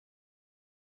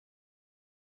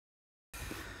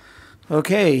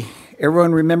Okay,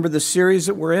 everyone remember the series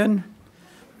that we're in?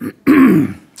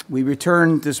 We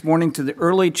returned this morning to the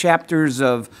early chapters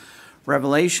of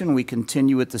Revelation. We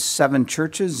continue with the 7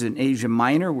 churches in Asia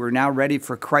Minor. We're now ready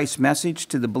for Christ's message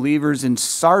to the believers in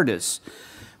Sardis,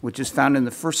 which is found in the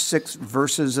first 6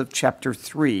 verses of chapter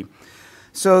 3.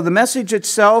 So the message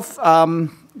itself,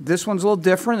 this one's a little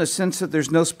different in the sense that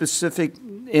there's no specific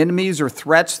enemies or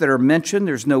threats that are mentioned.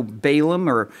 There's no Balaam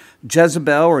or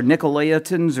Jezebel or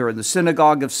Nicolaitans or the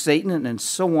synagogue of Satan and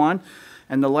so on.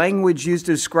 And the language used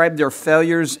to describe their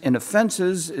failures and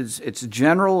offenses it's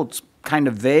general, it's kind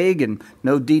of vague, and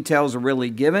no details are really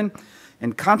given.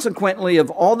 And consequently,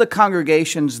 of all the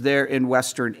congregations there in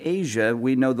Western Asia,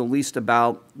 we know the least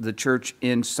about the church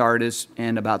in Sardis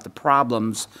and about the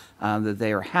problems that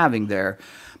they are having there.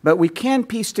 But we can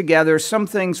piece together some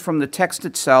things from the text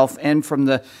itself and from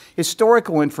the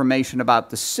historical information about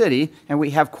the city, and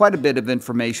we have quite a bit of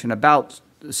information about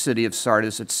the city of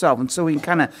Sardis itself. And so we can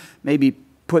kind of maybe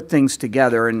put things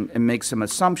together and make some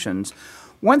assumptions.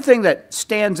 One thing that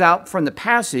stands out from the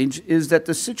passage is that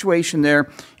the situation there,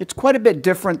 it's quite a bit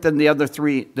different than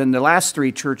the last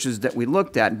 3 churches that we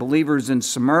looked at. Believers in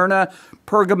Smyrna,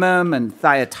 Pergamum, and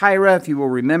Thyatira, if you will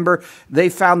remember, they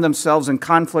found themselves in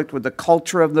conflict with the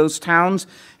culture of those towns,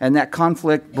 and that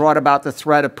conflict brought about the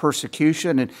threat of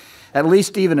persecution. And at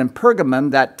least even in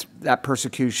Pergamum, that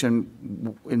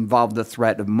persecution involved the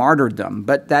threat of martyrdom.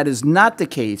 But that is not the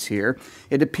case here.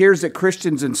 It appears that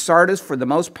Christians in Sardis, for the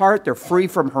most part, they're free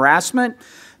from harassment.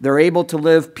 They're able to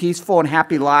live peaceful and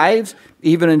happy lives,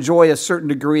 even enjoy a certain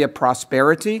degree of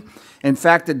prosperity. In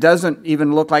fact, it doesn't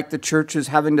even look like the church is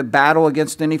having to battle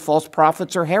against any false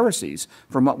prophets or heresies,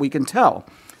 from what we can tell.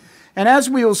 And as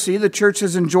we will see, the church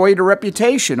has enjoyed a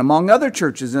reputation among other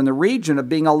churches in the region of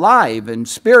being alive and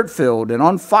spirit-filled and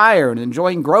on fire and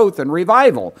enjoying growth and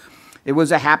revival. It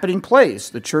was a happening place,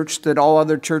 the church that all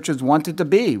other churches wanted to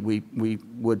be, we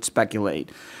would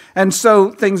speculate. And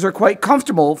so things are quite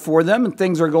comfortable for them, and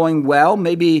things are going well,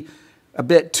 maybe a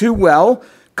bit too well.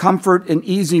 Comfort and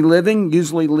easy living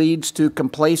usually leads to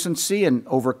complacency and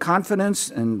overconfidence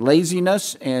and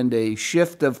laziness and a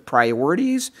shift of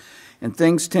priorities. And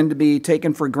things tend to be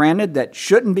taken for granted that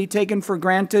shouldn't be taken for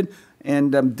granted,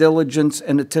 and diligence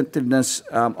and attentiveness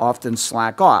often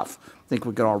slack off. I think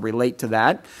we can all relate to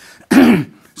that.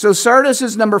 So Sardis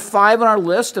is number 5 on our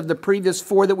list of the previous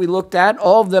 4 that we looked at.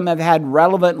 All of them have had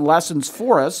relevant lessons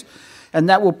for us, and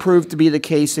that will prove to be the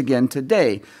case again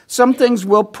today. Some things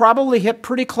will probably hit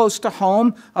pretty close to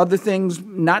home, other things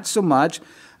not so much,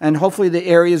 and hopefully the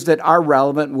areas that are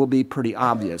relevant will be pretty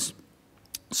obvious.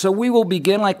 So we will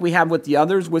begin like we have with the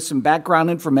others with some background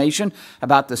information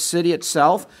about the city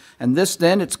itself. And this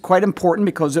then, it's quite important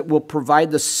because it will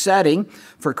provide the setting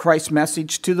for Christ's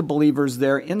message to the believers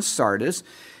there in Sardis.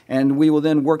 And we will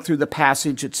then work through the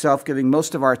passage itself, giving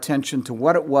most of our attention to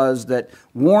what it was that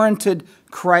warranted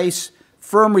Christ's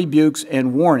firm rebukes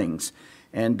and warnings.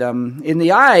 And in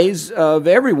the eyes of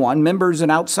everyone, members and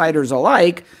outsiders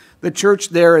alike, the church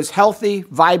there is healthy,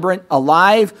 vibrant,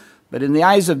 alive. But in the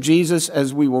eyes of Jesus,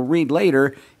 as we will read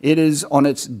later, it is on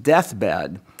its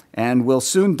deathbed and will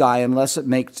soon die unless it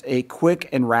makes a quick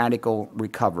and radical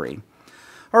recovery.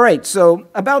 All right, so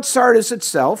about Sardis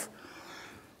itself,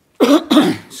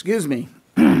 excuse me.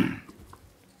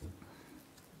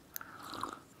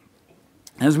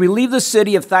 As we leave the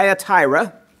city of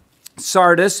Thyatira,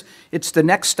 Sardis, it's the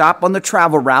next stop on the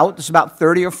travel route. It's about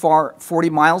 30 or 40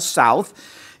 miles south.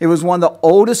 It was one of the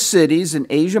oldest cities in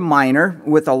Asia Minor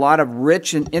with a lot of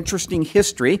rich and interesting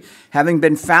history, having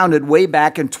been founded way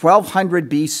back in 1200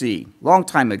 BC, long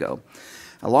time ago,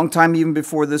 a long time even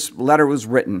before this letter was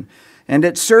written. And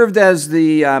it served as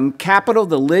the capital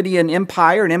of the Lydian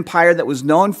Empire, an empire that was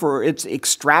known for its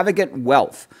extravagant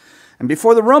wealth. And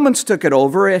before the Romans took it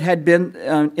over, it had been,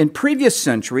 in previous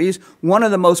centuries, one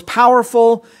of the most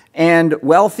powerful and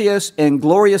wealthiest and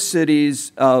glorious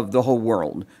cities of the whole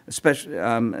world, especially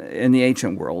in the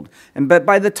ancient world. But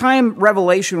by the time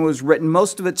Revelation was written,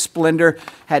 most of its splendor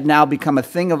had now become a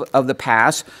thing of the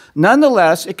past.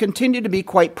 Nonetheless, it continued to be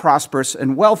quite prosperous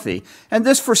and wealthy, and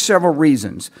this for several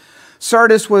reasons.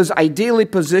 Sardis was ideally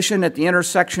positioned at the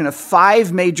intersection of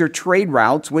 5 major trade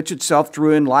routes, which itself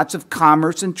drew in lots of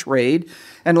commerce and trade.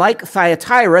 And like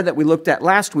Thyatira that we looked at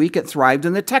last week, it thrived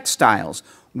in the textiles,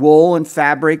 wool and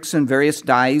fabrics and various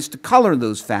dyes to color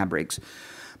those fabrics.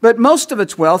 But most of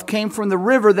its wealth came from the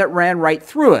river that ran right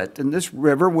through it, and this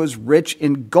river was rich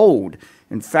in gold.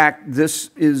 In fact,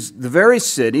 this is the very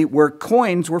city where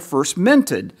coins were first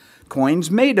minted.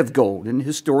 Coins made of gold. And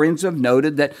historians have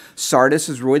noted that Sardis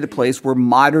is really the place where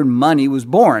modern money was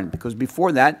born, because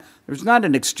before that, there was not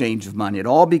an exchange of money. It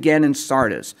all began in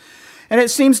Sardis. And it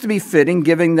seems to be fitting,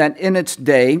 given that in its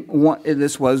day,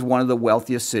 this was one of the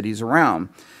wealthiest cities around.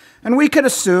 And we could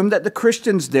assume that the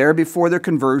Christians there, before their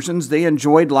conversions, they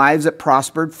enjoyed lives that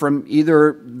prospered from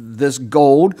either this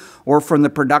gold or from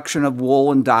the production of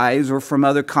wool and dyes, or from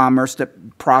other commerce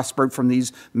that prospered from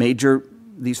these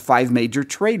 5 major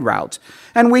trade routes.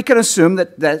 And we can assume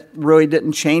that that really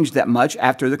didn't change that much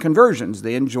after the conversions.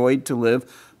 They enjoyed to live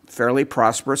fairly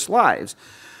prosperous lives.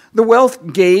 The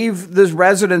wealth gave the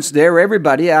residents there,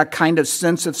 everybody, a kind of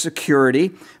sense of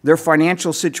security. Their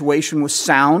financial situation was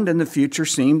sound, and the future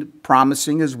seemed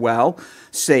promising as well,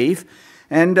 safe.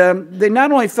 And they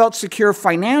not only felt secure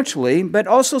financially, but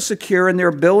also secure in their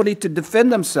ability to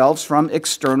defend themselves from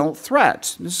external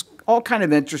threats. This is all kind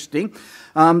of interesting.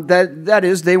 That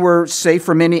is, they were safe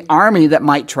from any army that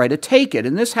might try to take it.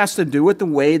 And this has to do with the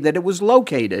way that it was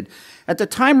located. At the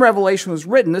time Revelation was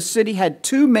written, the city had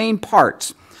 2 main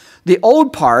parts. The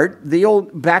old part,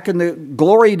 back in the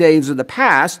glory days of the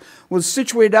past, was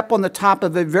situated up on the top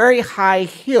of a very high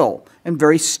hill and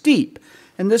very steep.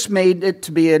 And this made it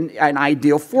to be an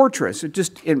ideal fortress. It's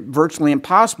just virtually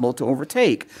impossible to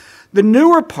overtake. The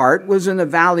newer part was in the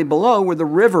valley below, where the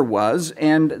river was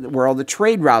and where all the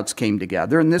trade routes came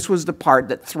together. And this was the part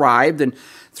that thrived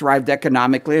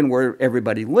economically, and where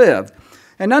everybody lived.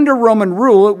 And under Roman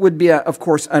rule, it would be, of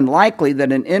course, unlikely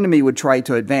that an enemy would try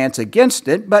to advance against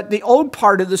it, but the old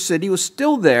part of the city was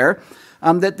still there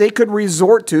that they could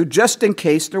resort to just in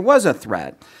case there was a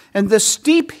threat. And the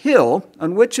steep hill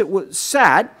on which it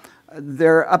sat,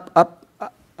 which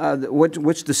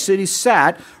the city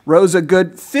sat, rose a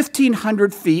good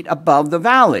 1,500 feet above the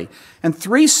valley. And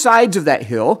 3 sides of that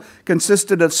hill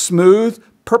consisted of smooth,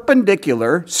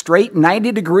 perpendicular, straight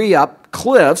 90-degree up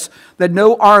cliffs that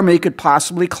no army could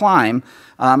possibly climb,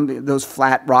 those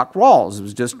flat rock walls. It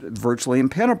was just virtually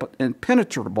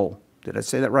impenetrable. Did I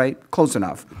say that right? Close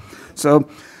enough. So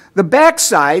the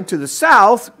backside to the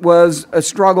south was a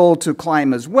struggle to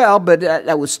climb as well, but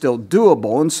that was still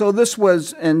doable. And so this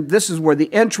is where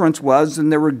the entrance was,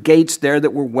 and there were gates there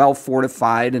that were well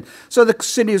fortified. And so the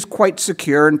city is quite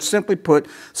secure, and simply put,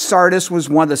 Sardis was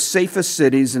one of the safest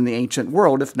cities in the ancient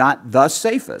world, if not the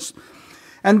safest.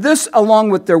 And this, along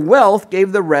with their wealth,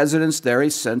 gave the residents there a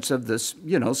sense of this,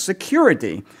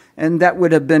 security. And that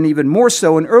would have been even more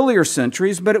so in earlier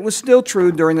centuries, but it was still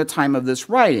true during the time of this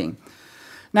writing.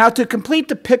 Now, to complete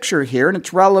the picture here, and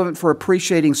it's relevant for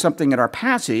appreciating something in our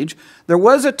passage, there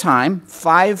was a time,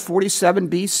 547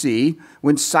 BC,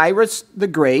 when Cyrus the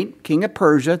Great, king of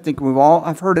Persia, I think we've all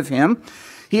have heard of him,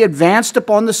 he advanced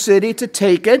upon the city to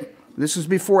take it. This was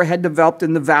before it had developed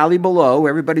in the valley below.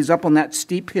 Everybody's up on that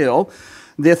steep hill.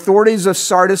 The authorities of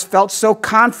Sardis felt so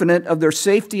confident of their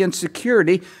safety and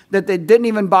security that they didn't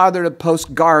even bother to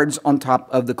post guards on top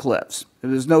of the cliffs. It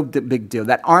was no big deal.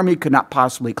 That army could not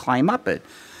possibly climb up it.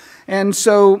 And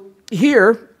so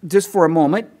here, just for a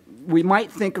moment, we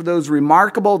might think of those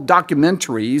remarkable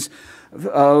documentaries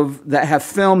that have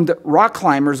filmed rock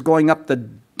climbers going up the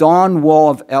Dawn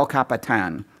Wall of El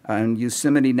Capitan in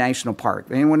Yosemite National Park.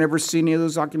 Anyone ever seen any of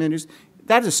those documentaries?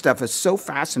 That stuff is so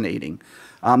fascinating.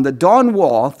 The Dawn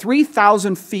Wall,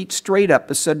 3,000 feet straight up,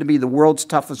 is said to be the world's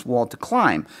toughest wall to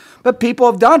climb. But people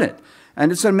have done it. And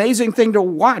it's an amazing thing to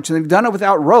watch. And they've done it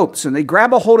without ropes. And they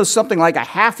grab a hold of something like a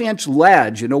half-inch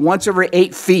ledge, once every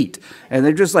 8 feet. And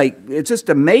they're just like, it's just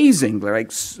amazing. They're like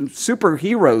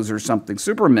superheroes or something,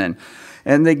 supermen.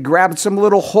 And they grab some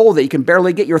little hole that you can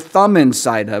barely get your thumb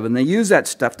inside of. And they use that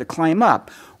stuff to climb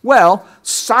up. Well,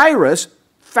 Cyrus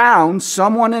found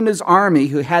someone in his army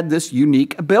who had this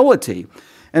unique ability.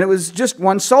 And it was just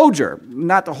one soldier,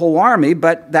 not the whole army,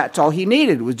 but that's all he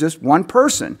needed. It was just one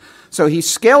person. So he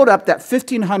scaled up that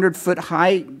 1,500-foot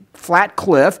high flat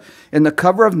cliff in the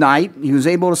cover of night. He was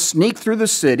able to sneak through the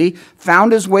city,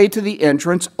 found his way to the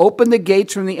entrance, opened the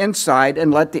gates from the inside,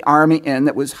 and let the army in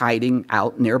that was hiding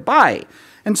out nearby.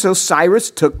 And so Cyrus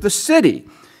took the city.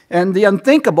 And the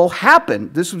unthinkable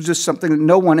happened. This was just something that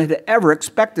no one had ever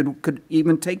expected could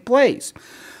even take place.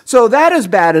 So that is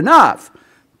bad enough.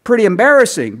 Pretty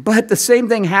embarrassing. But the same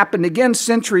thing happened again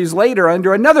centuries later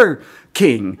under another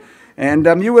king. And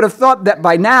you would have thought that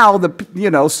by now,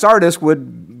 Sardis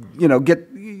would,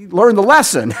 learn the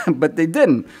lesson, but they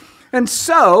didn't. And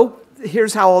so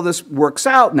here's how all this works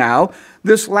out now.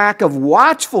 This lack of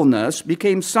watchfulness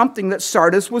became something that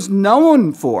Sardis was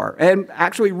known for and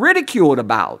actually ridiculed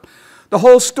about. The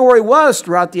whole story was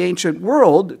throughout the ancient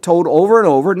world told over and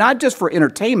over, not just for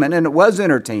entertainment, and it was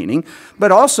entertaining,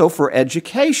 but also for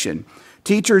education.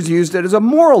 Teachers used it as a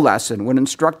moral lesson when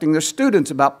instructing their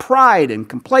students about pride and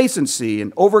complacency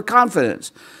and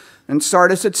overconfidence. And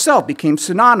Sardis itself became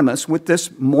synonymous with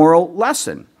this moral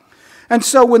lesson. And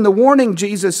so when the warning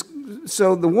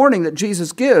that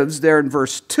Jesus gives there in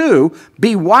verse 2,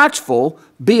 be watchful,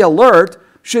 be alert,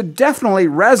 should definitely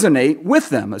resonate with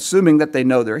them, assuming that they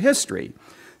know their history.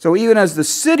 So even as the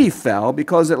city fell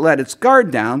because it let its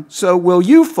guard down, so will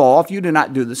you fall if you do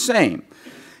not do the same.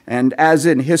 And as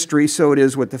in history, so it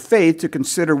is with the faith, to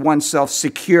consider oneself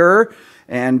secure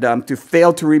and to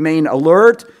fail to remain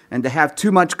alert and to have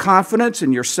too much confidence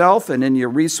in yourself and in your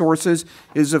resources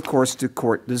is, of course, to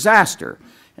court disaster.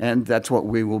 And that's what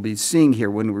we will be seeing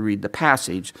here when we read the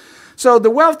passage. So the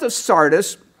wealth of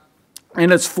Sardis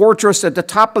and its fortress at the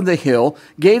top of the hill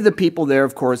gave the people there,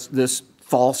 of course, this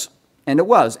false, and it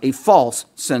was a false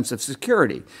sense of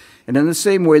security. And in the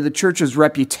same way, the church's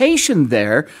reputation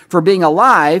there for being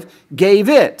alive gave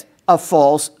it a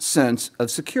false sense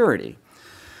of security.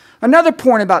 Another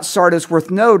point about Sardis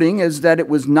worth noting is that it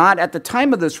was not, at the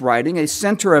time of this writing, a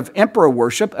center of emperor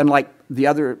worship, unlike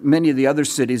many of the other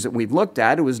cities that we've looked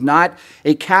at. It was not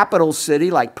a capital city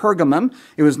like Pergamum.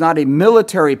 It was not a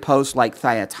military post like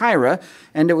Thyatira.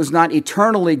 And it was not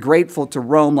eternally grateful to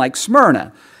Rome like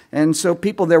Smyrna. And so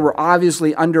people there were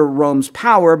obviously under Rome's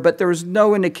power, but there was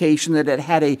no indication that it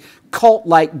had a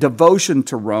cult-like devotion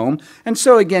to Rome. And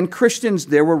so again, Christians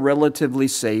there were relatively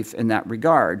safe in that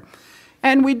regard.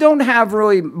 And we don't have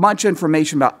really much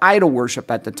information about idol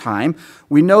worship at the time.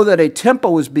 We know that a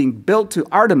temple was being built to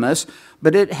Artemis,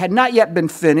 but it had not yet been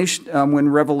finished when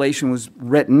Revelation was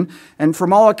written. And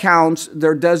from all accounts,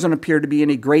 there doesn't appear to be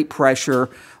any great pressure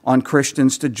on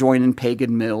Christians to join in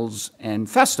pagan meals and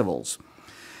festivals.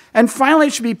 And finally,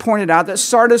 it should be pointed out that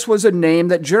Sardis was a name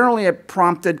that generally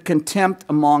prompted contempt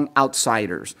among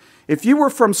outsiders. If you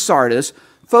were from Sardis,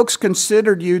 folks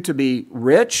considered you to be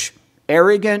rich,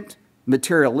 arrogant,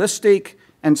 materialistic,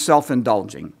 and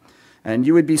self-indulging. And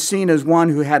you would be seen as one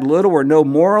who had little or no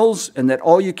morals and that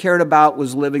all you cared about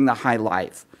was living the high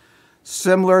life.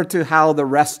 Similar to how the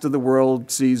rest of the world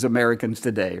sees Americans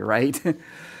today, right?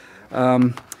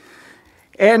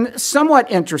 And somewhat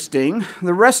interesting,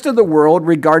 the rest of the world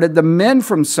regarded the men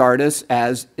from Sardis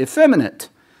as effeminate.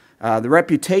 The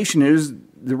reputation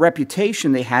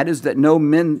they had is that no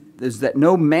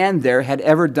man there had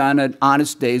ever done an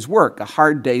honest day's work, a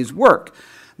hard day's work.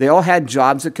 They all had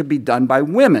jobs that could be done by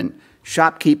women,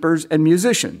 shopkeepers and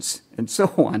musicians, and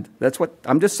so on.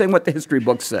 I'm just saying what the history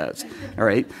book says. All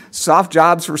right, soft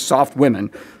jobs for soft women.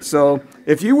 So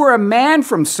if you were a man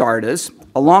from Sardis,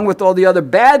 along with all the other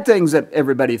bad things that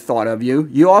everybody thought of you,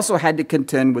 you also had to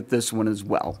contend with this one as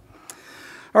well.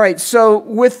 All right, so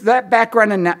with that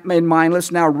background in mind,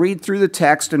 let's now read through the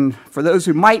text. And for those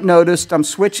who might notice, I'm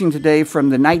switching today from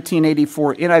the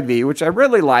 1984 NIV, which I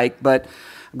really like, but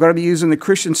I'm going to be using the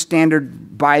Christian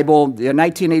Standard Bible. The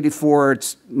 1984,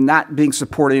 it's not being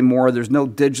supported anymore. There's no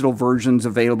digital versions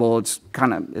available. It's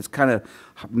kind of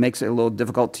makes it a little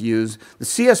difficult to use. The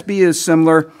CSB is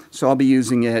similar, so I'll be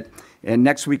using it. And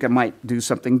next week I might do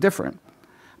something different.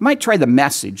 I might try the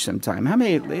Message sometime.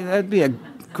 That'd be a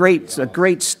great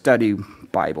study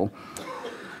Bible.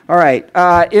 All right.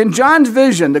 In John's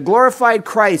vision, the glorified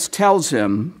Christ tells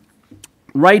him,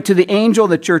 write to the angel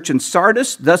of the church in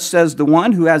Sardis, thus says the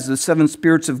one who has the 7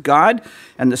 spirits of God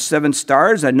and the 7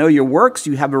 stars. I know your works.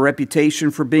 You have a reputation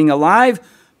for being alive,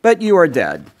 but you are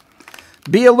dead.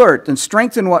 Be alert and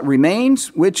strengthen what remains,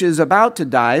 which is about to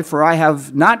die, for I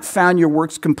have not found your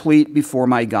works complete before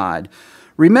my God.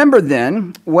 Remember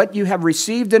then what you have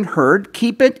received and heard,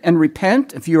 keep it and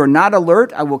repent. If you are not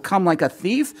alert, I will come like a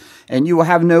thief, and you will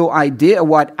have no idea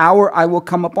what hour I will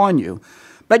come upon you.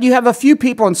 But you have a few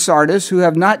people in Sardis who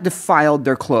have not defiled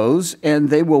their clothes, and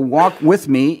they will walk with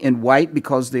me in white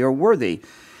because they are worthy.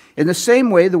 In the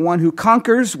same way, the one who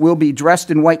conquers will be dressed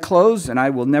in white clothes, and I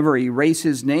will never erase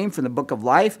his name from the book of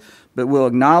life, but will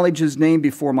acknowledge his name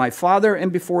before my Father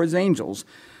and before his angels.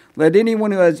 Let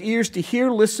anyone who has ears to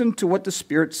hear listen to what the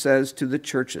Spirit says to the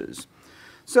churches.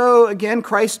 So again,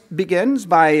 Christ begins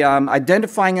by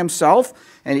identifying himself,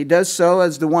 and he does so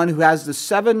as the one who has the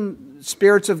 7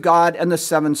 spirits of God and the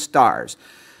 7 stars.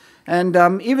 And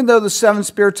even though the 7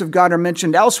 spirits of God are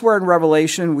mentioned elsewhere in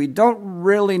Revelation, we don't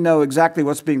really know exactly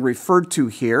what's being referred to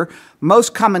here.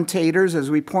 Most commentators, as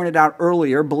we pointed out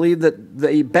earlier, believe that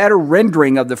the better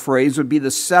rendering of the phrase would be the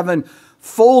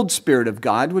 7-fold Spirit of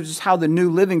God, which is how the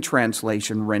New Living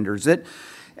Translation renders it.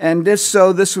 And this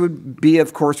would be,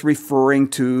 of course, referring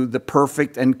to the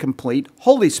perfect and complete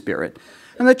Holy Spirit.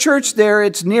 And the church there,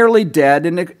 it's nearly dead,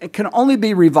 and it can only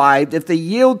be revived if they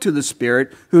yield to the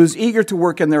Spirit, who is eager to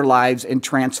work in their lives and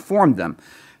transform them.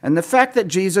 And the fact that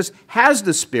Jesus has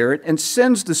the Spirit and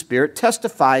sends the Spirit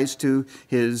testifies to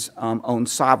his own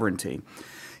sovereignty.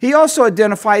 He also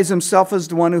identifies himself as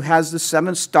the one who has the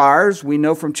 7 stars. We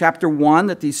know from chapter 1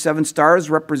 that these 7 stars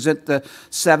represent the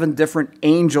 7 different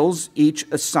angels, each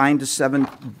assigned to 7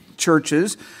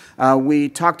 churches. We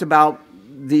talked about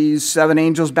these 7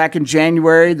 angels back in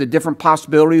January, the different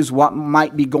possibilities, what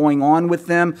might be going on with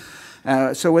them.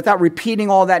 So without repeating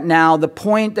all that now, the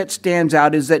point that stands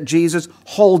out is that Jesus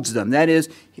holds them. That is,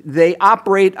 they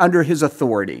operate under his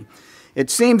authority. It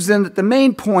seems then that the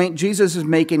main point Jesus is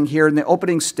making here in the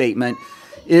opening statement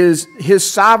is his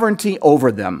sovereignty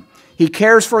over them. He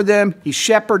cares for them, he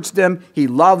shepherds them, he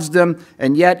loves them,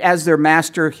 and yet as their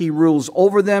master, he rules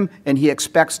over them, and he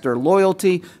expects their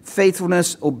loyalty,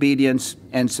 faithfulness, obedience,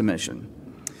 and submission.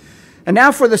 And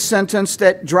now for the sentence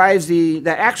that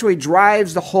actually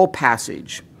drives the whole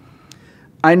passage.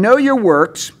 I know your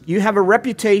works, you have a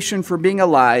reputation for being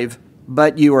alive,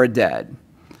 but you are dead.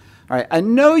 All right, I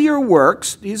know your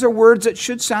works. These are words that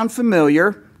should sound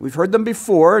familiar. We've heard them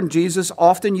before, and Jesus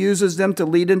often uses them to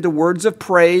lead into words of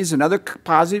praise and other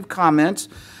positive comments.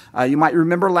 You might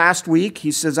remember last week,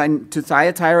 he says to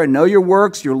Thyatira, I know your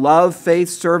works, your love, faith,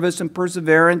 service, and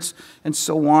perseverance, and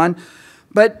so on.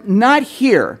 But not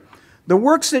here. The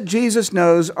works that Jesus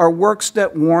knows are works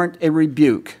that warrant a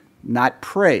rebuke, not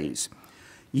praise.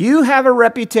 You have a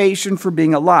reputation for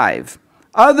being alive.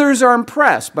 Others are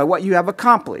impressed by what you have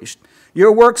accomplished.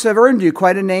 Your works have earned you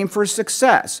quite a name for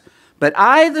success. But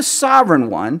I, the sovereign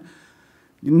one,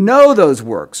 know those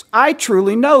works. I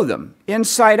truly know them,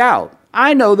 inside out.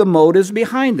 I know the motives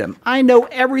behind them. I know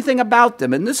everything about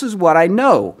them, and this is what I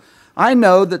know. I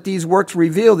know that these works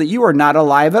reveal that you are not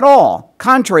alive at all,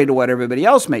 contrary to what everybody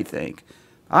else may think.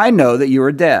 I know that you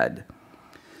are dead.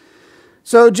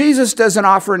 So Jesus doesn't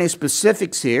offer any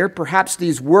specifics here. Perhaps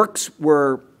these works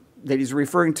that he's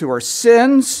referring to are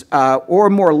sins, or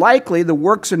more likely, the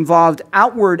works involved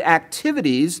outward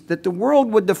activities that the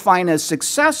world would define as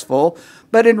successful,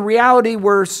 but in reality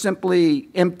were simply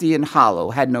empty and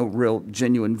hollow, had no real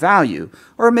genuine value.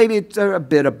 Or maybe it's a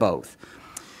bit of both.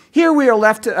 Here we are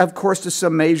left, of course, to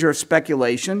some measure of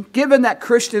speculation. Given that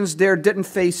Christians there didn't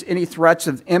face any threats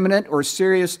of imminent or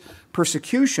serious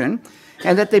persecution,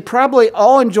 and that they probably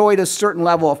all enjoyed a certain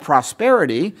level of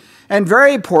prosperity, and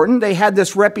very important, they had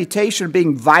this reputation of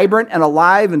being vibrant and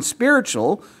alive and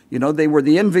spiritual. You know, they were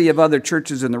the envy of other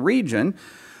churches in the region.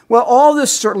 Well, all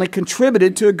this certainly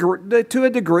contributed to a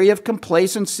degree of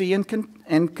complacency and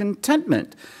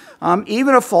contentment,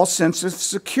 even a false sense of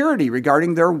security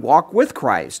regarding their walk with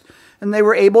Christ. And they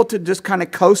were able to just kind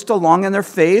of coast along in their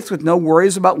faith with no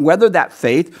worries about whether that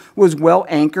faith was well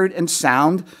anchored and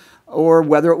sound or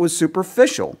whether it was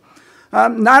superficial.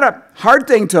 Not a hard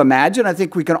thing to imagine. I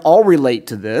think we can all relate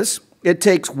to this. It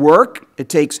takes work, it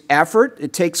takes effort,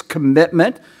 it takes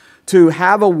commitment to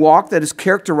have a walk that is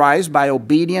characterized by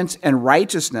obedience and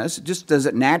righteousness. It just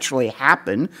doesn't naturally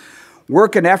happen.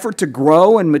 Work and effort to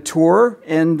grow and mature,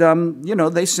 and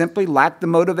they simply lack the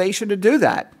motivation to do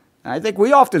that. I think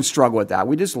we often struggle with that.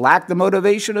 We just lack the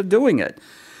motivation of doing it.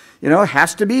 You know, it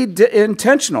has to be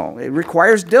intentional. It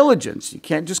requires diligence. You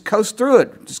can't just coast through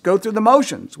it, just go through the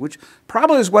motions, which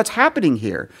probably is what's happening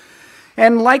here.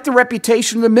 And like the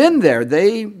reputation of the men there,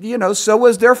 so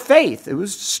was their faith. It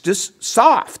was just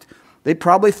soft. They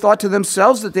probably thought to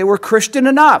themselves that they were Christian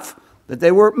enough, that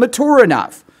they were mature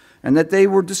enough, and that they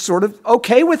were just sort of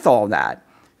okay with all that.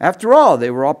 After all, they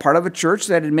were all part of a church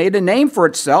that had made a name for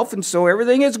itself, and so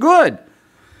everything is good.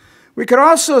 We could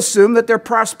also assume that their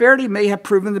prosperity may have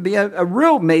proven to be a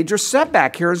real major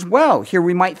setback here as well. Here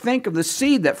we might think of the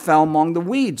seed that fell among the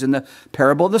weeds in the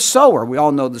parable of the sower. We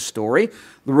all know the story.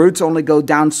 The roots only go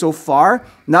down so far.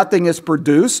 Nothing is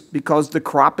produced because the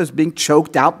crop is being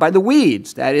choked out by the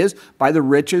weeds. That is, by the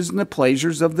riches and the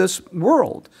pleasures of this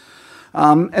world.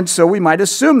 And so we might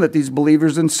assume that these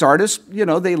believers in Sardis,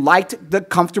 they liked the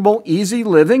comfortable, easy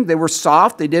living. They were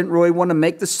soft. They didn't really want to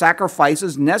make the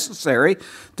sacrifices necessary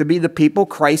to be the people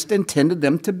Christ intended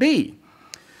them to be.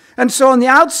 And so on the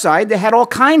outside, they had all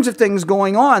kinds of things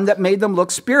going on that made them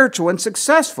look spiritual and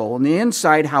successful. On the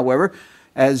inside, however,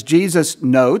 as Jesus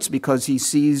notes, because he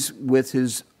sees with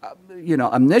his,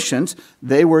 omniscience,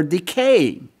 they were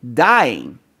decaying,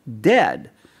 dying, dead.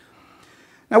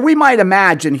 Now, we might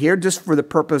imagine here, just for the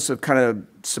purpose of kind of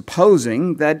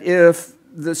supposing, that if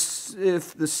the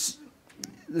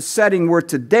setting were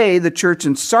today, the church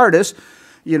in Sardis,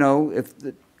 if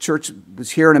the church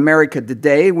was here in America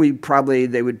today,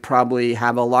 they would probably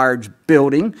have a large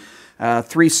building,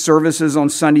 3 services on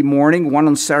Sunday morning, 1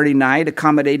 on Saturday night,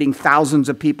 accommodating thousands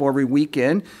of people every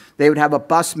weekend. They would have a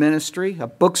bus ministry, a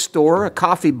bookstore, a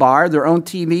coffee bar, their own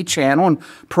TV channel, and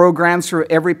programs for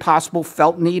every possible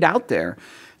felt need out there.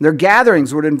 Their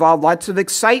gatherings would involve lots of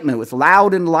excitement with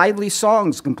loud and lively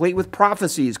songs, complete with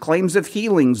prophecies, claims of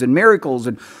healings and miracles,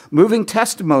 and moving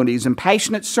testimonies and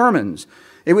passionate sermons.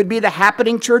 It would be the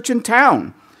happening church in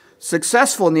town,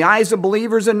 successful in the eyes of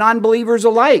believers and non-believers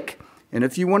alike. And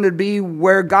if you wanted to be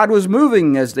where God was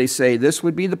moving, as they say, this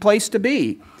would be the place to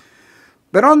be.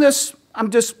 But on this, I'm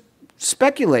just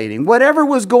speculating. Whatever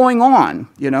was going on,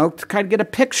 to kind of get a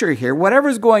picture here,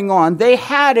 whatever's going on, they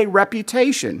had a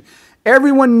reputation.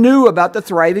 Everyone knew about the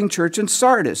thriving church in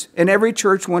Sardis, and every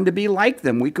church wanted to be like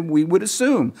them, we would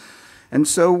assume.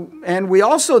 And we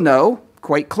also know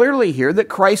quite clearly here that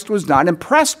Christ was not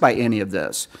impressed by any of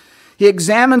this. He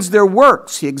examines their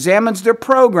works, he examines their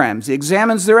programs, he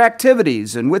examines their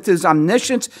activities, and with his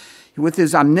omniscient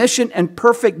and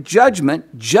perfect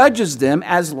judgment, judges them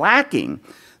as lacking.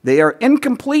 They are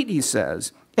incomplete, he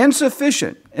says,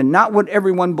 insufficient, and not what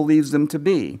everyone believes them to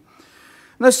be.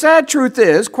 And the sad truth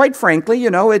is, quite frankly,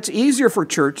 it's easier for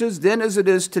churches then as it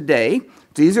is today.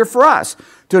 It's easier for us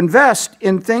to invest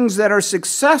in things that are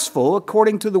successful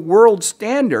according to the world's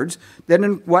standards than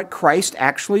in what Christ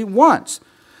actually wants.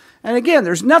 And again,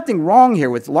 there's nothing wrong here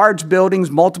with large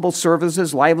buildings, multiple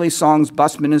services, lively songs,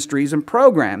 bus ministries, and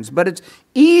programs. But it's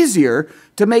easier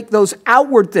to make those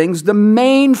outward things the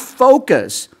main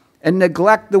focus and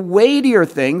neglect the weightier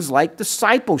things like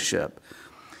discipleship.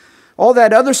 All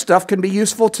that other stuff can be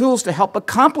useful tools to help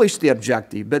accomplish the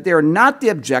objective, but they are not the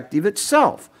objective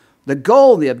itself. The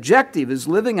goal, the objective, is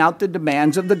living out the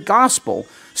demands of the gospel,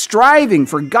 striving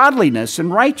for godliness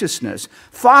and righteousness,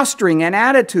 fostering an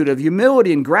attitude of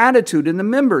humility and gratitude in the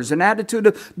members, an attitude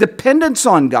of dependence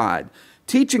on God,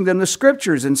 teaching them the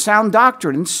scriptures and sound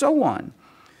doctrine, and so on.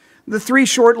 The 3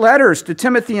 short letters to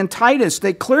Timothy and Titus,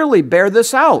 they clearly bear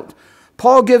this out.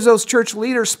 Paul gives those church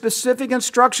leaders specific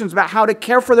instructions about how to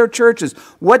care for their churches,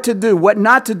 what to do, what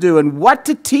not to do, and what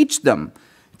to teach them.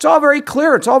 It's all very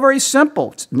clear. It's all very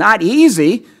simple. It's not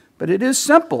easy, but it is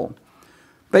simple.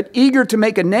 But eager to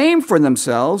make a name for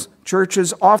themselves,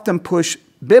 churches often push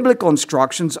biblical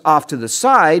instructions off to the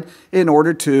side in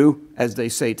order to, as they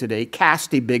say today,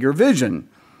 cast a bigger vision.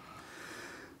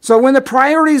 So when the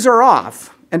priorities are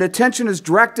off and attention is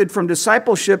directed from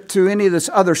discipleship to any of this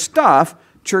other stuff,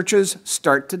 churches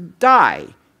start to die,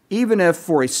 even if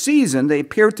for a season they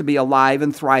appear to be alive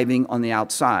and thriving on the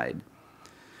outside.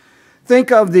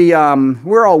 Think of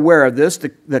we're all aware of this,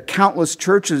 the countless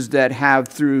churches that have,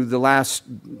 through the last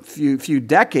few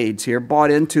decades here, bought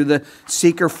into the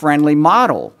seeker-friendly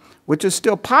model, which is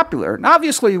still popular. And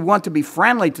obviously, we want to be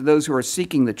friendly to those who are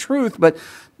seeking the truth, but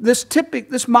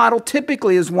this model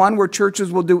typically is one where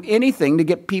churches will do anything to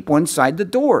get people inside the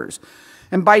doors.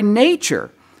 And by nature,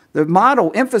 the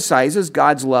model emphasizes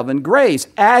God's love and grace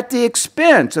at the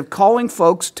expense of calling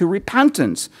folks to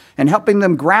repentance and helping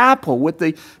them grapple with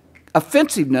the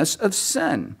offensiveness of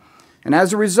sin. And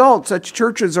as a result, such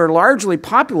churches are largely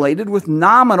populated with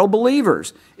nominal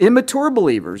believers, immature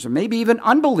believers, or maybe even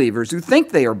unbelievers who think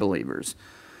they are believers.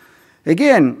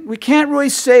 Again, we can't really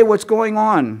say what's going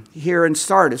on here in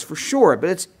Sardis for sure, but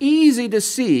it's easy to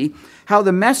see how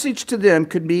the message to them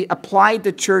could be applied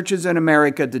to churches in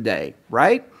America today,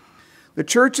 right? The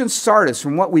church in Sardis,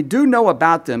 from what we do know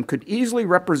about them, could easily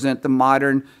represent the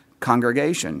modern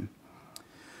congregation.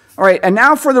 All right, and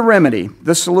now for the remedy,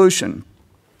 the solution.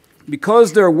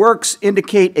 Because their works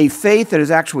indicate a faith that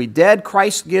is actually dead,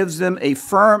 Christ gives them a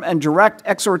firm and direct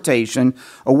exhortation,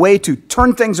 a way to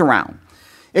turn things around.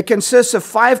 It consists of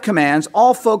 5 commands,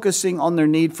 all focusing on their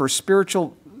need for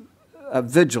spiritual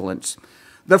vigilance.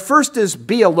 The first is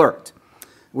be alert,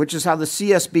 which is how the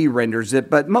CSB renders it,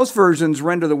 but most versions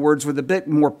render the words with a bit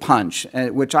more punch,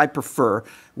 which I prefer,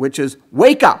 which is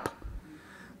wake up.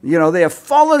 They have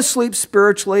fallen asleep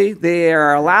spiritually. They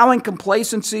are allowing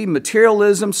complacency,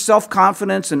 materialism,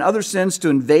 self-confidence, and other sins to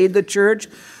invade the church.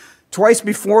 Twice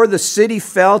before, the city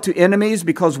fell to enemies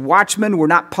because watchmen were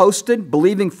not posted,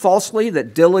 believing falsely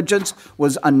that diligence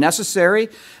was unnecessary.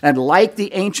 And like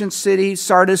the ancient city,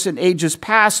 Sardis, in ages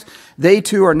past, they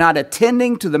too are not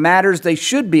attending to the matters they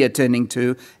should be attending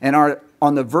to and are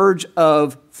on the verge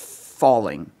of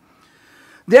falling.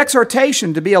 The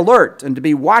exhortation to be alert and to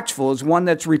be watchful is one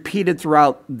that's repeated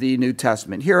throughout the New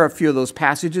Testament. Here are a few of those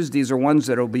passages. These are ones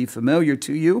that will be familiar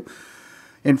to you.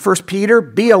 In 1 Peter,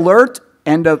 be alert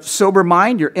and of sober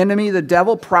mind. Your enemy, the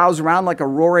devil, prowls around like a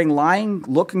roaring lion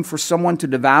looking for someone to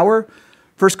devour.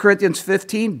 1 Corinthians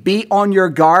 15, be on your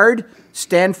guard.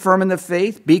 Stand firm in the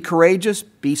faith. Be courageous.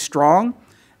 Be strong.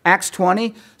 Acts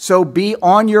 20, so be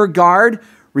on your guard.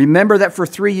 Remember that for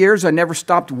 3 years I never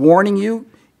stopped warning you,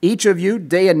 each of you,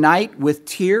 day and night, with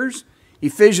tears.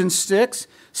 Ephesians 6,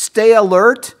 stay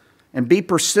alert and be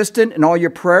persistent in all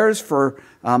your prayers for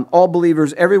all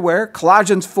believers everywhere.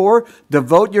 Colossians 4,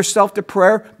 devote yourself to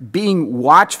prayer, being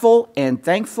watchful and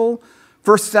thankful.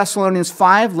 1 Thessalonians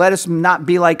 5, let us not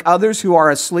be like others who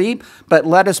are asleep, but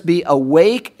let us be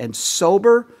awake and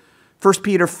sober. 1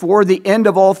 Peter 4, the end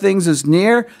of all things is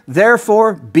near.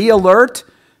 Therefore, be alert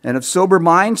and of sober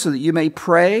mind so that you may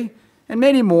pray. And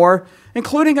many more,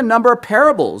 including a number of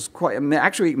parables,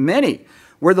 actually many,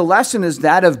 where the lesson is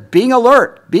that of being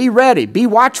alert, be ready, be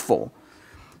watchful.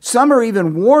 Some are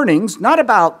even warnings, not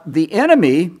about the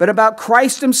enemy, but about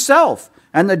Christ himself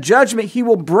and the judgment he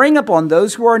will bring upon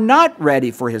those who are not ready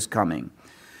for his coming.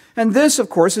 And this, of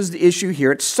course, is the issue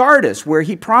here at Sardis, where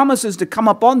he promises to come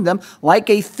upon them like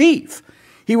a thief.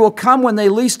 He will come when they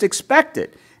least expect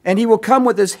it, and he will come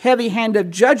with his heavy hand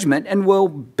of judgment and will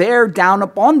bear down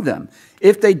upon them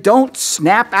if they don't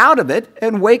snap out of it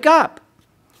and wake up.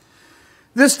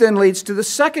 This then leads to the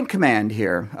second command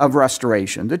here of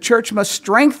restoration. The church must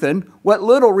strengthen what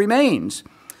little remains.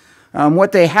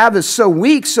 What they have is so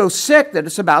weak, so sick that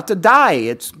it's about to die.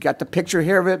 It's got the picture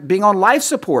here of it being on life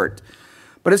support.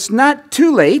 But it's not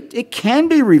too late. It can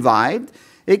be revived.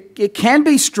 It can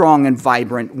be strong and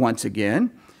vibrant once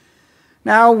again.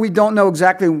 Now, we don't know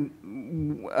exactly,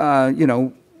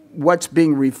 what's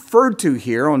being referred to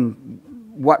here on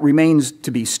what remains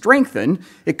to be strengthened.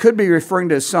 It could be referring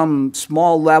to some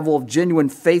small level of genuine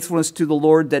faithfulness to the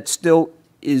Lord that still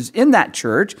is in that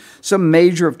church, some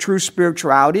measure of true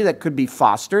spirituality that could be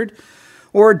fostered.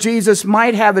 Or Jesus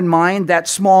might have in mind that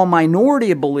small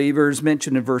minority of believers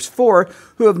mentioned in verse 4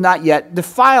 who have not yet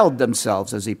defiled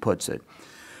themselves, as he puts it.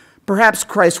 Perhaps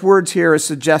Christ's words here are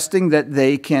suggesting that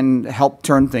they can help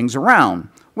turn things around.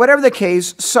 Whatever the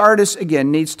case, Sardis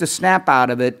again needs to snap out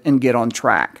of it and get on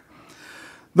track.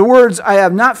 The words, I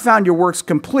have not found your works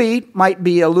complete, might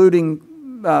be alluding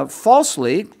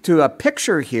falsely to a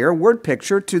picture here, word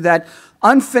picture, to that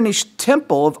unfinished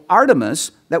temple of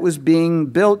Artemis that was being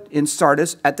built in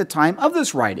Sardis at the time of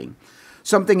this writing.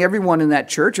 Something everyone in that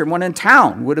church, everyone in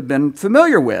town would have been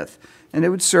familiar with. And it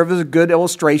would serve as a good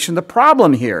illustration of the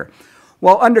problem here.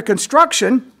 While under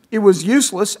construction, it was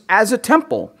useless as a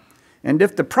temple. And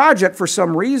if the project for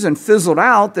some reason fizzled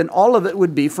out, then all of it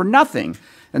would be for nothing.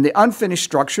 And the unfinished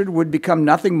structure would become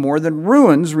nothing more than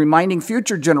ruins, reminding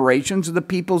future generations of the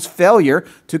people's failure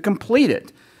to complete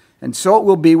it. And so it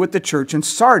will be with the church in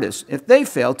Sardis if they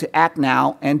fail to act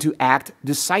now and to act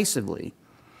decisively.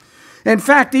 In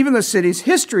fact, even the city's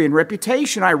history and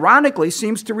reputation, ironically,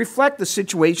 seems to reflect the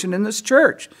situation in this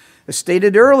church. As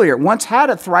stated earlier,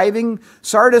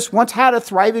 Sardis once had a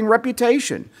thriving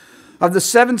reputation. Of the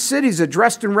 7 cities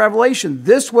addressed in Revelation,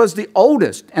 this was the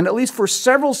oldest, and at least for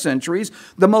several centuries,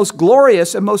 the most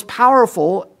glorious and most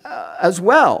powerful as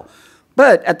well.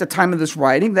 But at the time of this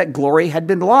writing, that glory had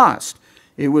been lost.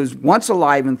 It was once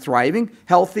alive and thriving,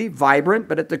 healthy, vibrant,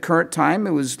 but at the current time,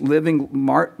 it was living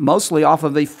mostly off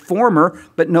of a former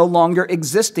but no longer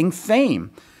existing fame.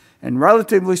 And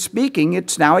relatively speaking,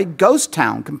 it's now a ghost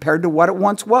town compared to what it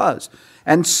once was.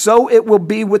 And so it will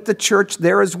be with the church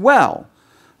there as well,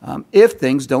 if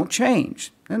things don't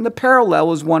change. And the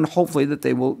parallel is one, hopefully, that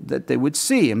they would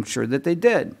see. I'm sure that they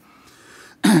did.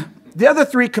 The other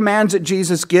 3 commands that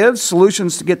Jesus gives,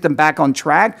 solutions to get them back on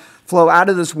track, flow out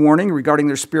of this warning regarding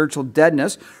their spiritual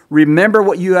deadness. Remember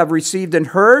what you have received and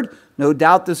heard. No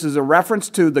doubt this is a reference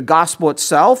to the gospel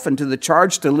itself and to the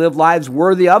charge to live lives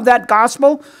worthy of that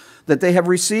gospel that they have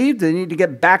received. They need to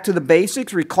get back to the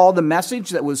basics, recall the message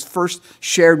that was first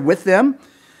shared with them.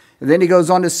 And then he goes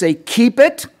on to say, keep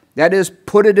it. That is,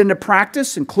 put it into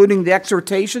practice, including the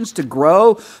exhortations to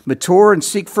grow, mature, and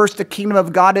seek first the kingdom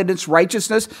of God and its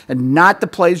righteousness, and not the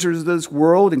pleasures of this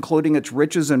world, including its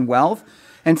riches and wealth.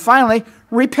 And finally,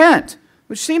 repent,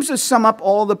 which seems to sum up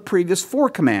all the previous 4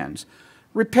 commands.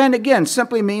 Repent, again,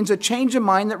 simply means a change of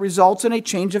mind that results in a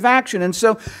change of action. And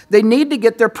so they need to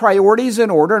get their priorities in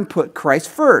order and put Christ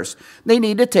first. They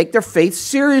need to take their faith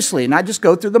seriously, not just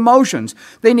go through the motions.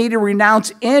 They need to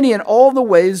renounce any and all the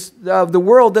ways of the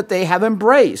world that they have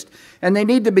embraced. And they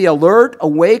need to be alert,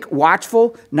 awake,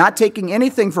 watchful, not taking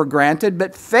anything for granted,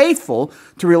 but faithful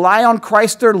to rely on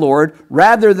Christ their Lord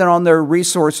rather than on their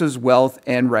resources, wealth,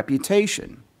 and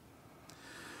reputation.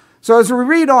 So as we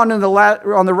read on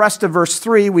the rest of verse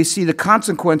 3, we see the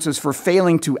consequences for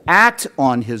failing to act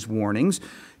on his warnings.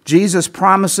 Jesus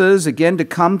promises again to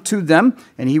come to them,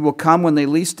 and he will come when they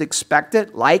least expect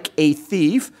it, like a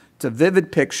thief. It's a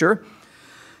vivid picture.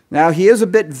 Now, he is a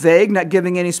bit vague, not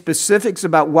giving any specifics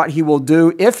about what he will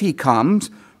do if he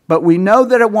comes, but we know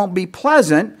that it won't be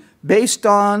pleasant based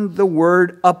on the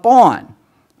word upon.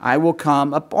 I will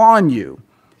come upon you.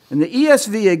 And the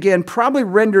ESV, again, probably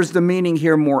renders the meaning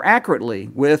here more accurately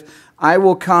with, I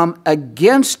will come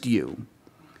against you.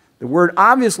 The word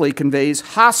obviously conveys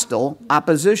hostile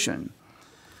opposition.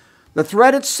 The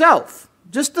threat itself,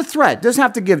 just the threat, doesn't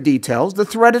have to give details. The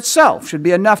threat itself should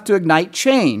be enough to ignite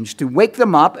change, to wake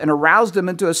them up and arouse them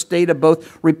into a state of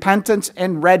both repentance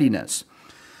and readiness.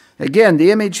 Again,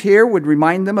 the image here would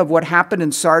remind them of what happened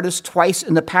in Sardis twice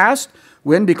in the past,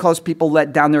 when, because people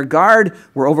let down their guard,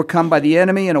 were overcome by the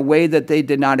enemy in a way that they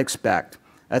did not expect.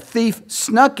 A thief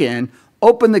snuck in,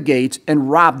 opened the gates, and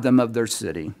robbed them of their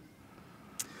city.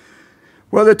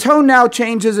 Well, the tone now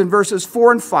changes in verses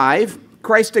 4 and 5.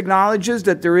 Christ acknowledges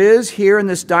that there is here in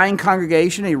this dying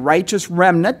congregation a righteous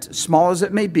remnant, small as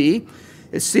it may be.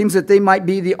 It seems that they might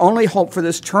be the only hope for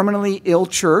this terminally ill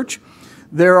church.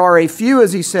 There are a few,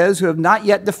 as he says, who have not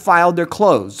yet defiled their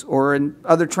clothes, or in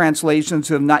other translations,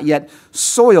 who have not yet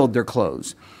soiled their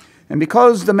clothes. And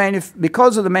because of the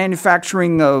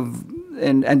manufacturing of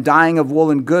and dyeing of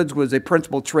woolen goods was a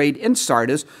principal trade in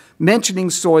Sardis, mentioning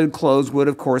soiled clothes would,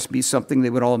 of course, be something they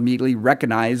would all immediately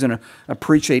recognize and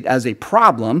appreciate as a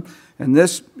problem. And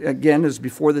this, again, is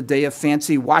before the day of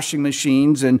fancy washing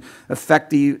machines and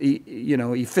efficient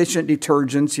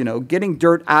detergents. Getting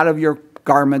dirt out of your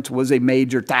garment was a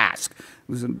major task.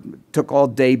 It took all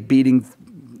day beating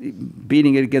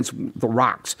it against the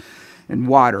rocks and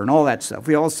water and all that stuff.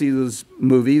 We all see those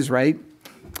movies, right?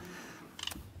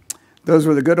 Those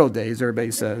were the good old days, everybody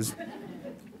says.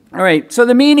 All right, so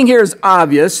the meaning here is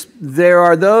obvious. There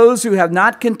are those who have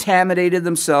not contaminated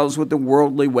themselves with the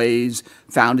worldly ways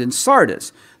found in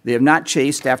Sardis. They have not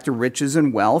chased after riches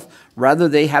and wealth. Rather,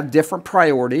 they have different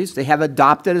priorities. They have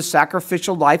adopted a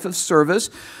sacrificial life of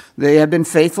service. They have been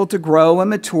faithful to grow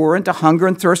and mature and to hunger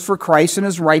and thirst for Christ and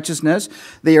his righteousness.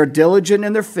 They are diligent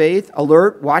in their faith,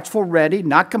 alert, watchful, ready,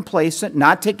 not complacent,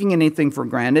 not taking anything for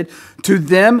granted. To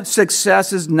them,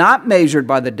 success is not measured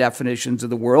by the definitions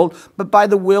of the world, but by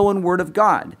the will and word of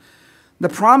God. The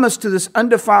promise to this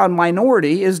undefiled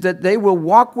minority is that they will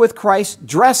walk with Christ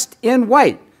dressed in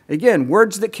white. Again,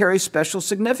 words that carry special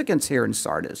significance here in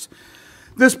Sardis.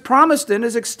 This promise then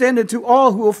is extended to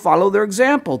all who will follow their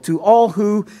example, to all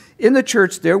who in the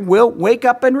church there will wake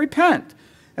up and repent.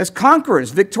 As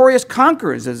conquerors, victorious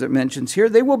conquerors, as it mentions here,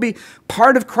 they will be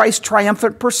part of Christ's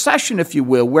triumphant procession, if you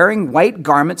will, wearing white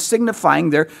garments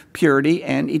signifying their purity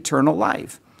and eternal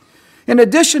life. In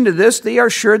addition to this, they are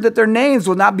assured that their names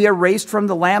will not be erased from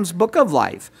the Lamb's book of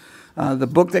life. The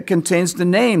book that contains the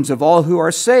names of all who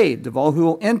are saved, of all who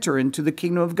will enter into the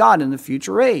kingdom of God in the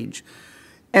future age.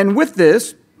 And with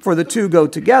this, for the two go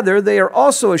together, they are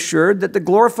also assured that the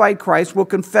glorified Christ will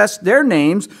confess their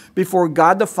names before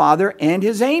God the Father and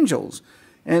his angels.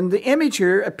 And the image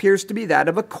here appears to be that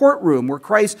of a courtroom where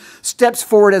Christ steps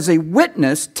forward as a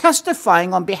witness,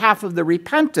 testifying on behalf of the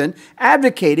repentant,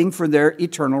 advocating for their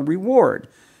eternal reward.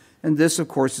 And this, of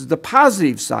course, is the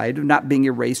positive side of not being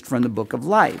erased from the book of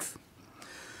life.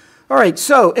 All right,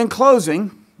 so in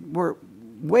closing, we're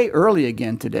way early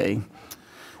again today.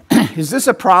 Is this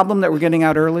a problem that we're getting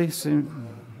out early? It's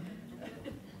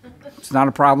not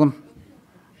a problem?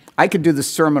 I could do the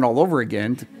sermon all over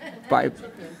again.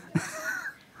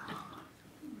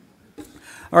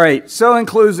 All right, so in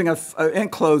closing, a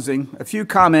few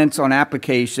comments on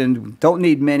application. Don't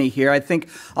need many here. I think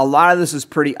a lot of this is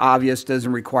pretty obvious,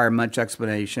 doesn't require much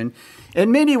explanation.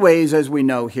 In many ways, as we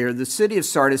know here, the city of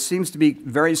Sardis seems to be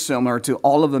very similar to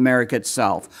all of America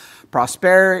itself.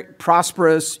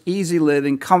 Prosperous, easy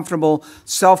living, comfortable,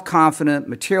 self-confident,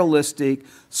 materialistic,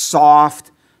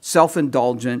 soft,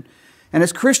 self-indulgent. And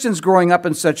as Christians growing up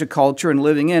in such a culture and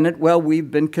living in it, well,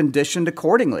 we've been conditioned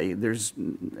accordingly.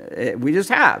 We just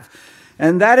have.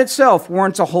 And that itself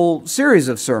warrants a whole series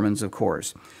of sermons, of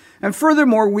course. And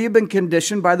furthermore, we've been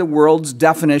conditioned by the world's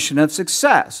definition of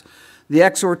success. The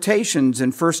exhortations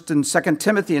in 1 and 2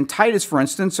 Timothy and Titus, for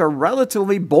instance, are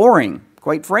relatively boring,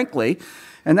 quite frankly.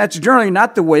 And that's generally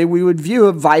not the way we would view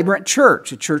a vibrant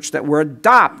church, a church that would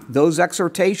adopt those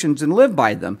exhortations and live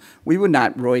by them. We would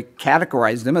not really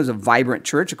categorize them as a vibrant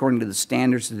church according to the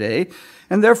standards today,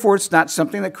 and therefore it's not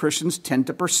something that Christians tend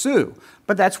to pursue.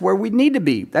 But that's where we need to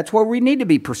be. That's where we need to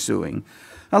be pursuing.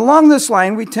 Along this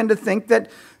line, we tend to think that,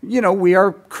 we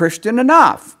are Christian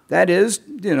enough. That is,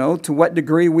 to what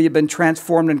degree we have been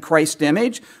transformed in Christ's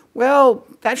image. Well,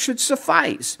 that should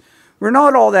suffice. We're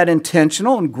not all that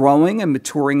intentional in growing and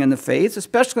maturing in the faith,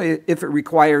 especially if it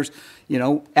requires,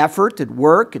 effort and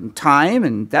work and time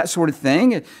and that sort of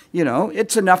thing.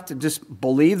 It's enough to just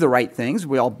believe the right things.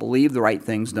 We all believe the right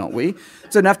things, don't we?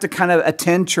 It's enough to kind of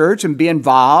attend church and be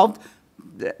involved.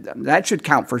 that should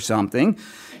count for something.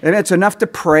 And it's enough to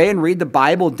pray and read the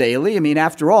Bible daily. I mean,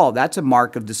 after all, that's a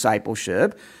mark of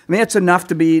discipleship. I mean, it's enough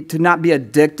to not be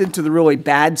addicted to the really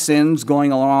bad sins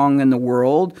going along in the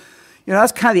world. You know,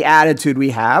 that's kind of the attitude we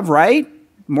have, right?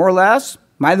 More or less.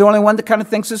 Am I the only one that kind of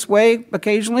thinks this way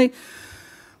occasionally?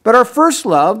 But our first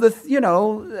love, the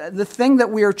thing that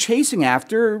we are chasing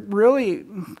after, really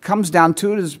comes down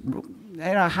to it is,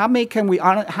 how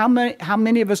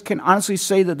many of us can honestly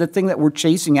say that the thing that we're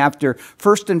chasing after,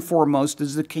 first and foremost,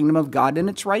 is the kingdom of God and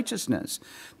its righteousness?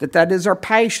 That is our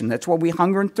passion. That's what we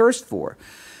hunger and thirst for.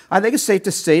 I think it's safe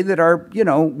to say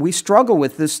that we struggle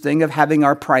with this thing of having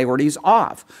our priorities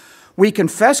off. We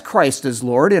confess Christ as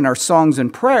Lord in our songs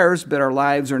and prayers, but our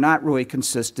lives are not really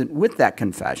consistent with that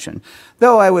confession.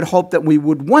 Though I would hope that we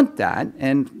would want that,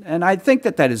 and I think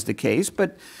that is the case,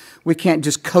 but we can't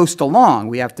just coast along.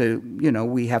 We have to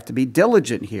be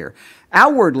diligent here.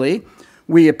 Outwardly,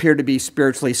 we appear to be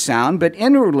spiritually sound, but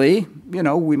inwardly,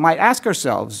 we might ask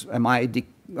ourselves,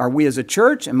 are we as a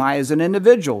church, am I as an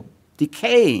individual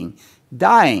decaying,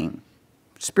 dying,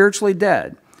 spiritually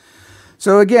dead?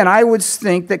 So again, I would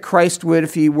think that Christ would,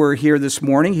 if he were here this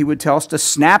morning, he would tell us to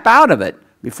snap out of it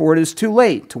before it is too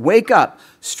late, to wake up,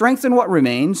 strengthen what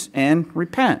remains, and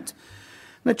repent.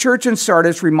 The church in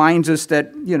Sardis reminds us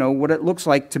that, what it looks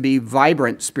like to be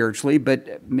vibrant spiritually,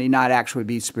 but may not actually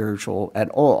be spiritual at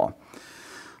all.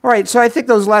 All right, so I think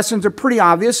those lessons are pretty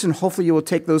obvious, and hopefully you will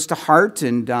take those to heart.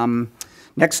 And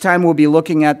next time we'll be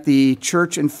looking at the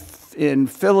church in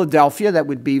Philadelphia. That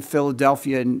would be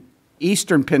Philadelphia in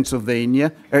Eastern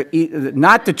Pennsylvania,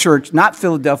 not the church, not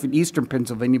Philadelphia, Eastern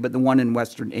Pennsylvania, but the one in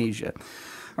Western Asia.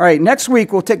 All right, next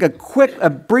week we'll take a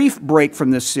brief break from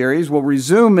this series. We'll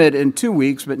resume it in 2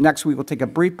 weeks, but next week we'll take a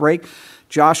brief break.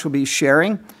 Josh will be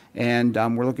sharing, and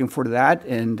we're looking forward to that.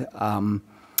 And are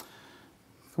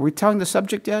we telling the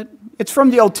subject yet? It's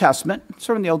from the Old Testament. It's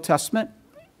from the Old Testament.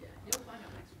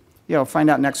 Yeah, we'll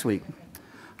find out next week.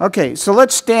 Okay, so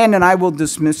let's stand, and I will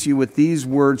dismiss you with these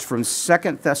words from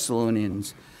 2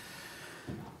 Thessalonians.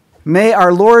 May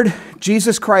our Lord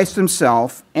Jesus Christ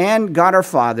himself and God our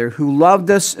Father, who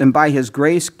loved us and by his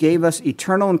grace gave us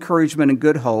eternal encouragement and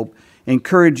good hope,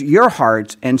 encourage your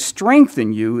hearts and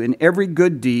strengthen you in every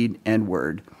good deed and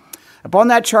word. Upon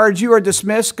that charge, you are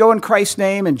dismissed. Go in Christ's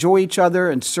name, enjoy each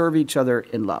other, and serve each other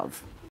in love.